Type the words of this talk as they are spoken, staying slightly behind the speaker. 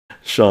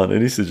Sean,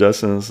 any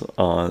suggestions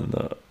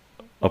on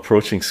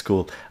approaching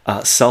school?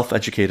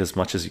 Self-educate as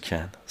much as you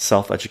can.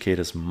 Self-educate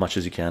as much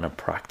as you can and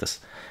practice.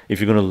 If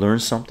you're going to learn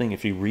something,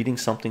 if you're reading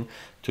something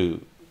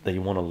to that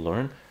you want to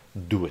learn,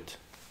 do it,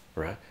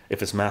 right?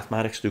 If it's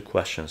mathematics, do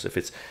questions. If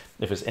it's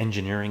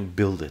engineering,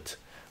 build it,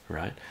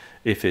 right?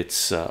 If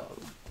it's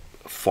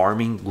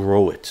farming,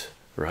 grow it,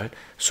 right?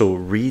 So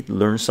read,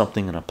 learn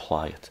something, and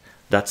apply it.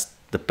 That's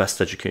the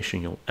best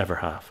education you'll ever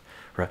have,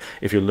 right?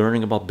 If you're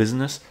learning about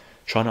business,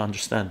 trying to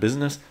understand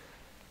business,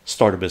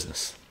 start a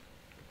business.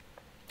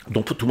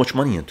 Don't put too much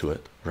money into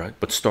it, right?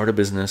 But start a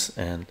business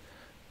and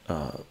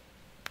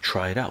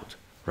try it out,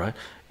 right?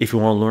 If you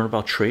want to learn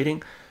about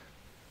trading,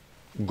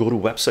 go to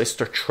websites,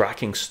 start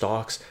tracking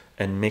stocks,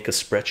 and make a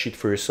spreadsheet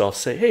for yourself.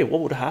 Say, hey,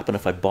 what would happen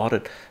if I bought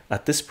it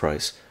at this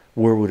price?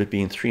 Where would it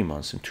be in 3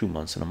 months, in 2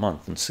 months, in a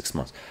month, in 6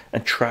 months?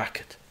 And track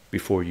it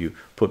before you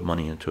put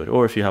money into it.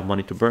 Or if you have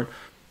money to burn,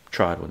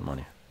 try it with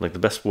money. Like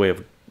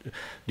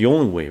the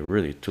only way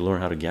really to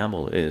learn how to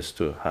gamble is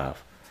to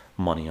have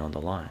money on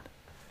the line,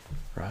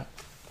 right?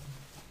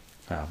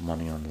 Have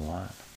money on the line.